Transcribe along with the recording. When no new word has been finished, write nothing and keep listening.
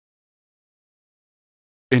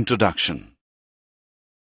Introduction.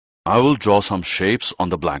 I will draw some shapes on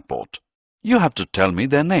the blackboard. You have to tell me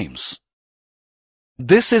their names.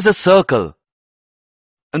 This is a circle.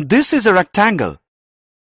 And this is a rectangle.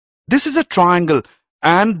 This is a triangle.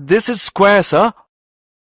 And this is square, sir.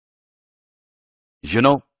 You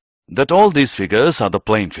know that all these figures are the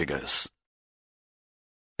plane figures.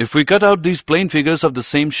 If we cut out these plane figures of the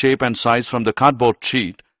same shape and size from the cardboard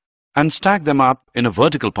sheet and stack them up in a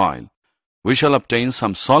vertical pile, we shall obtain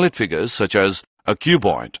some solid figures such as a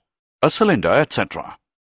cuboid, a cylinder, etc.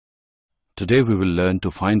 Today we will learn to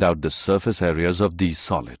find out the surface areas of these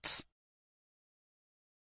solids.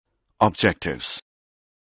 Objectives.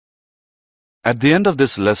 At the end of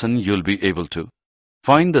this lesson, you'll be able to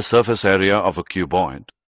find the surface area of a cuboid,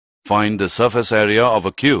 find the surface area of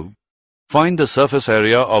a cube, find the surface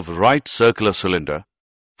area of a right circular cylinder,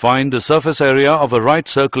 find the surface area of a right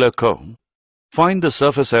circular cone, find the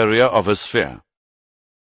surface area of a sphere.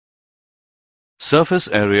 Surface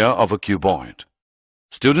area of a cuboid.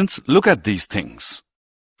 Students, look at these things.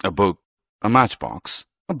 A book, a matchbox,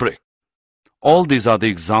 a brick. All these are the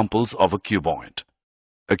examples of a cuboid.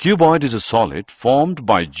 A cuboid is a solid formed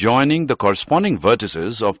by joining the corresponding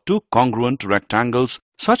vertices of two congruent rectangles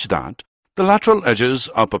such that the lateral edges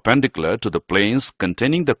are perpendicular to the planes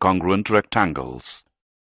containing the congruent rectangles.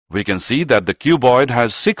 We can see that the cuboid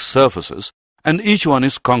has 6 surfaces and each one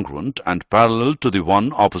is congruent and parallel to the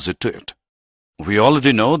one opposite to it. We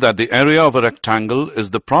already know that the area of a rectangle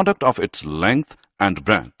is the product of its length and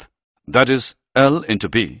breadth. That is, L into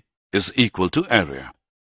B is equal to area.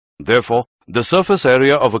 Therefore, the surface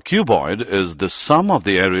area of a cuboid is the sum of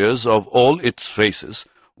the areas of all its faces,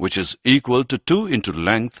 which is equal to 2 into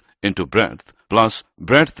length into breadth plus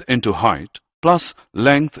breadth into height plus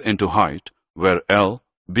length into height, where L,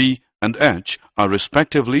 B, and H are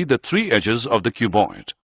respectively the 3 edges of the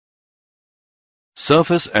cuboid.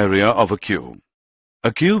 Surface area of a cube.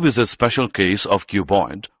 A cube is a special case of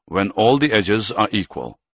cuboid when all the edges are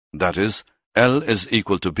equal. That is, L is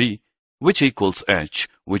equal to B, which equals H,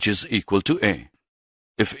 which is equal to A.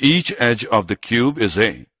 If each edge of the cube is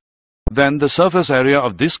A, then the surface area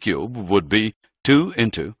of this cube would be 2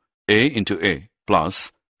 into A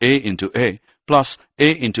plus A into A plus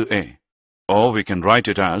A into A. Or we can write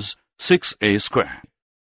it as 6A square.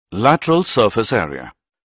 Lateral surface area.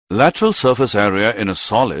 Lateral surface area in a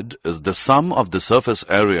solid is the sum of the surface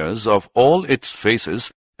areas of all its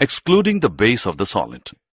faces excluding the base of the solid.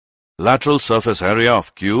 Lateral surface area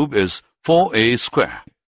of cube is 4A square.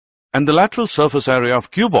 And the lateral surface area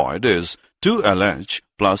of cuboid is 2LH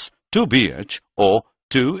plus 2BH or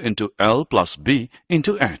 2 into L plus B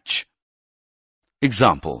into H.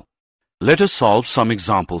 Example. Let us solve some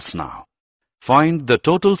examples now. Find the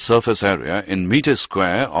total surface area in meters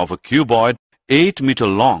square of a cuboid 8 meter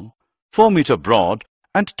long, 4 meter broad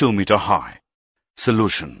and 2 meter high.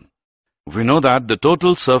 Solution. We know that the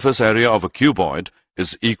total surface area of a cuboid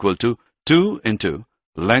is equal to 2 into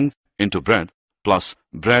length into breadth plus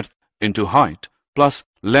breadth into height plus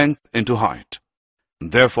length into height.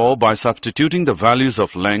 Therefore, by substituting the values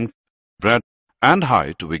of length, breadth and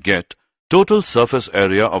height, we get total surface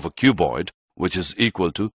area of a cuboid, which is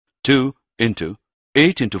equal to 2 into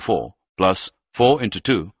 8 into 4 plus 4 into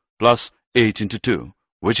 2 plus 8 into 2,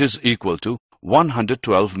 which is equal to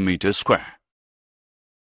 112 meters square.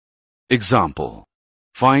 Example.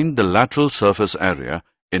 Find the lateral surface area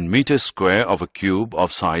in meters square of a cube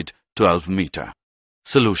of side 12 meter.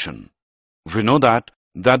 Solution. We know that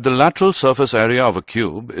the lateral surface area of a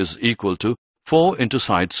cube is equal to 4 into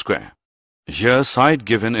side square. Here side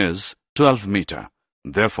given is 12 meter.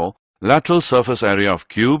 Therefore, lateral surface area of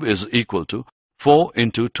cube is equal to 4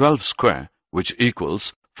 into 12 square, which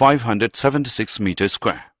equals 576 meters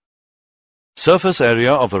square. Surface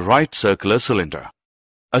area of a right circular cylinder.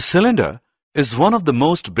 A cylinder is one of the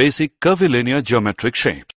most basic curvilinear geometric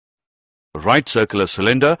shapes. A right circular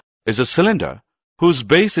cylinder is a cylinder whose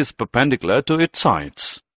base is perpendicular to its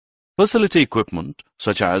sides. Facility equipment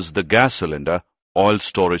such as the gas cylinder, oil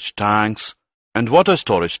storage tanks, and water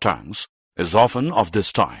storage tanks is often of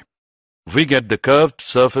this type. We get the curved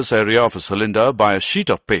surface area of a cylinder by a sheet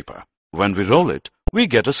of paper. When we roll it, we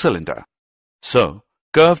get a cylinder. So,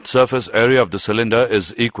 curved surface area of the cylinder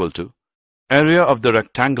is equal to area of the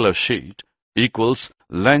rectangular sheet equals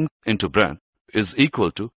length into breadth is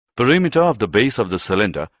equal to perimeter of the base of the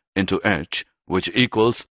cylinder into H, which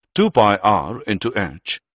equals 2 pi r into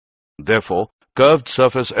H. Therefore, curved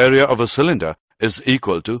surface area of a cylinder is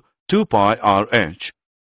equal to 2 pi rh.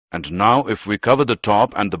 And now if we cover the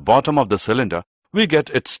top and the bottom of the cylinder, we get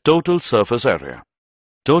its total surface area.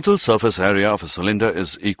 Total surface area of a cylinder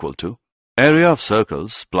is equal to area of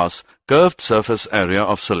circles plus curved surface area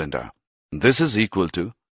of cylinder. This is equal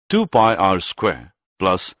to 2 pi r square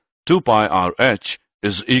plus 2 pi r h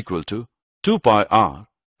is equal to 2 pi r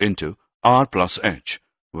into r plus h,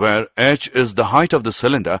 where h is the height of the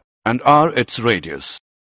cylinder and r its radius.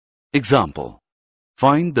 Example: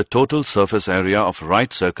 find the total surface area of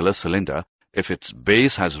right circular cylinder if its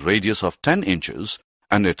base has radius of 10 inches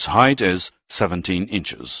and its height is 17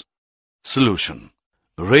 inches. Solution: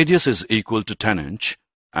 radius is equal to 10 inch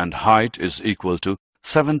and height is equal to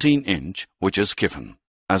 17 inch, which is given.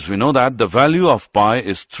 As we know that the value of pi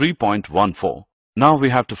is 3.14, now we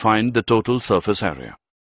have to find the total surface area.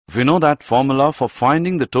 We know that formula for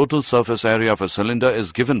finding the total surface area of a cylinder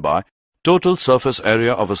is given by total surface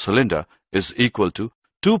area of a cylinder is equal to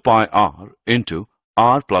 2 pi r into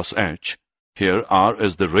r plus h. Here r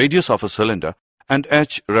is the radius of a cylinder and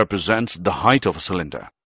h represents the height of a cylinder.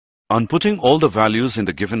 On putting all the values in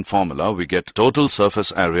the given formula, we get total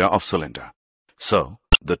surface area of cylinder. So,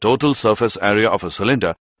 the total surface area of a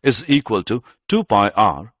cylinder is equal to 2 pi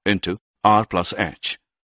r into r plus h.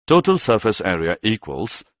 Total surface area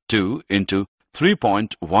equals 2 into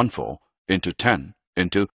 3.14 into 10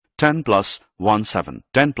 into 10 plus 17,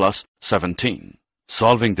 10 plus 17.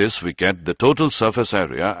 Solving this, we get the total surface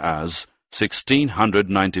area as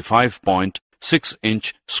 1695.6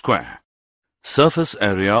 inch square. Surface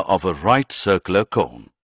area of a right circular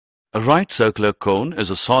cone. A right circular cone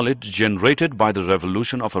is a solid generated by the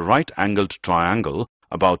revolution of a right-angled triangle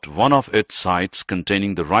about one of its sides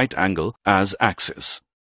containing the right angle as axis.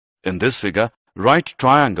 In this figure, right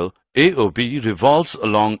triangle AOB revolves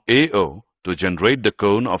along AO to generate the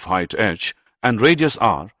cone of height h and radius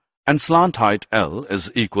r, and slant height L is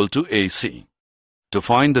equal to AC. To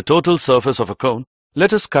find the total surface of a cone,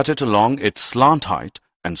 let us cut it along its slant height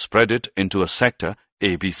and spread it into a sector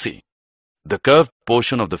ABC. The curved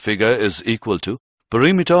portion of the figure is equal to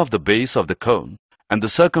perimeter of the base of the cone, and the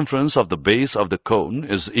circumference of the base of the cone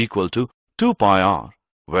is equal to 2 pi r,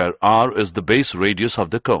 where r is the base radius of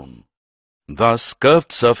the cone. Thus,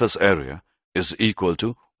 curved surface area is equal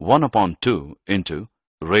to 1 upon 2 into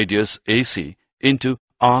radius AC into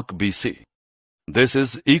arc BC. This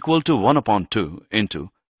is equal to 1 upon 2 into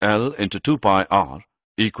L into 2 pi r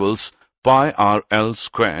equals pi r L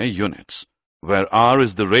square units, where r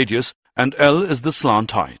is the radius and L is the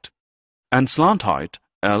slant height. And slant height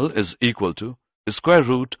L is equal to square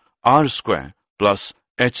root r square plus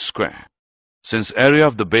h square. Since area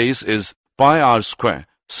of the base is pi r square,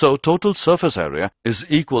 so total surface area is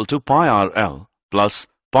equal to pi r L plus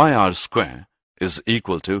pi r square is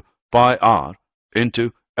equal to pi r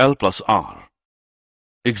into L plus r.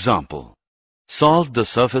 Example: solve the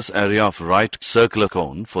surface area of right circular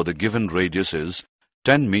cone for the given radius is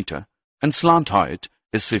 10 meter and slant height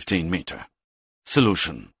is 15 meter.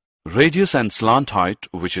 Solution: radius and slant height,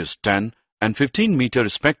 which is 10 and 15 meter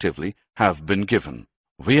respectively, have been given.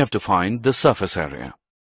 We have to find the surface area.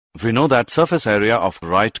 We know that surface area of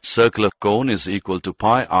right circular cone is equal to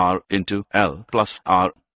pi r into L plus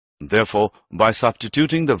r. Therefore, by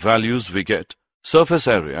substituting the values we get, surface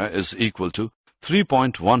area is equal to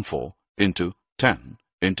 3.14 into 10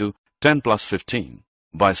 into 10 plus 15.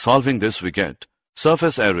 By solving this, we get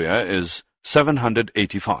surface area is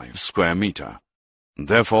 785 square meter.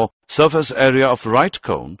 Therefore, surface area of right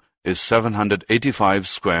cone is 785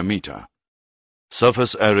 square meter.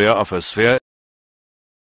 Surface area of a sphere.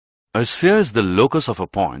 A sphere is the locus of a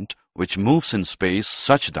point which moves in space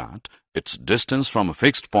such that its distance from a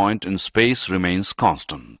fixed point in space remains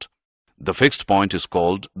constant. The fixed point is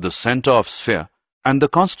called the center of sphere and the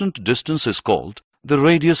constant distance is called the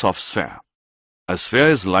radius of sphere. A sphere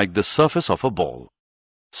is like the surface of a ball.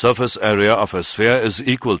 Surface area of a sphere is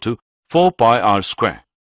equal to 4 pi r square.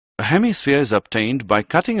 A hemisphere is obtained by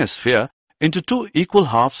cutting a sphere into two equal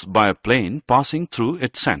halves by a plane passing through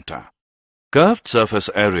its center. Curved surface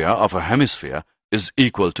area of a hemisphere is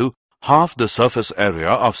equal to half the surface area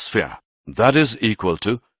of sphere. That is equal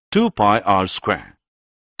to 2 pi r square.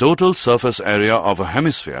 Total surface area of a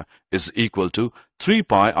hemisphere is equal to 3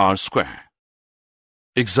 pi r square.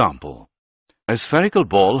 Example: a spherical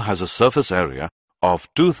ball has a surface area of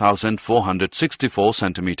 2464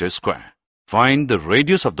 centimeters square. Find the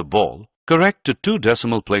radius of the ball, correct to two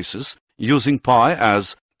decimal places using pi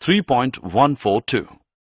as 3.142.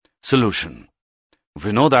 Solution: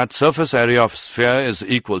 we know that surface area of sphere is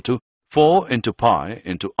equal to 4 into pi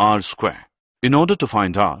into r square. In order to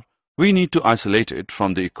find r, we need to isolate it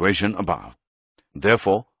from the equation above.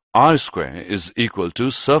 Therefore, r square is equal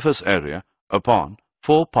to surface area upon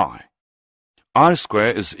 4 pi. R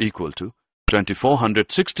square is equal to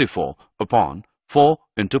 2464 upon 4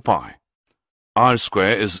 into pi. R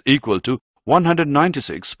square is equal to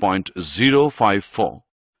 196.054.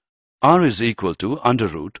 R is equal to under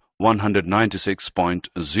root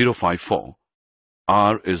 196.054.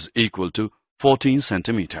 R is equal to 14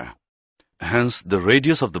 centimeter. Hence, the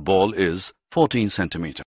radius of the ball is 14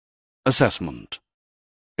 centimeter. Assessment.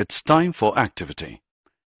 It's time for activity.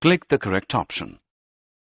 Click the correct option.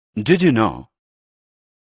 Did you know?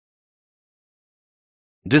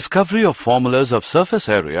 Discovery of formulas of surface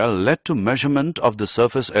area led to measurement of the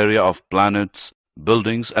surface area of planets,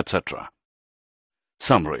 buildings, etc.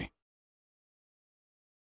 Summary.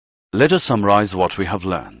 Let us summarize what we have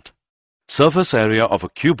learned. Surface area of a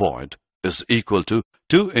cuboid is equal to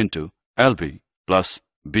 2 into LB plus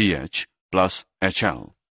BH plus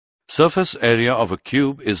HL. Surface area of a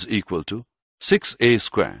cube is equal to 6a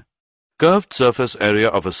square. Curved surface area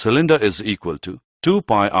of a cylinder is equal to 2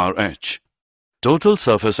 pi RH. Total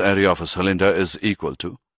surface area of a cylinder is equal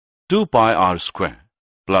to 2 pi r square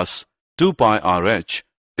plus 2 pi RH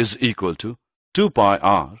is equal to 2 pi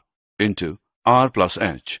r into r plus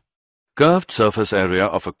h. Curved surface area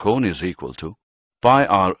of a cone is equal to pi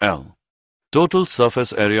rl. Total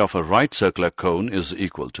surface area of a right circular cone is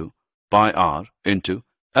equal to pi r into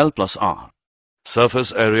L plus r.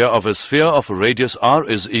 Surface area of a sphere of a radius r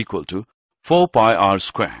is equal to 4 pi r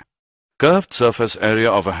square. Curved surface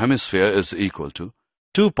area of a hemisphere is equal to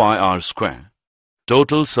 2 pi r square.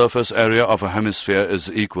 Total surface area of a hemisphere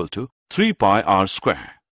is equal to 3 pi r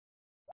square.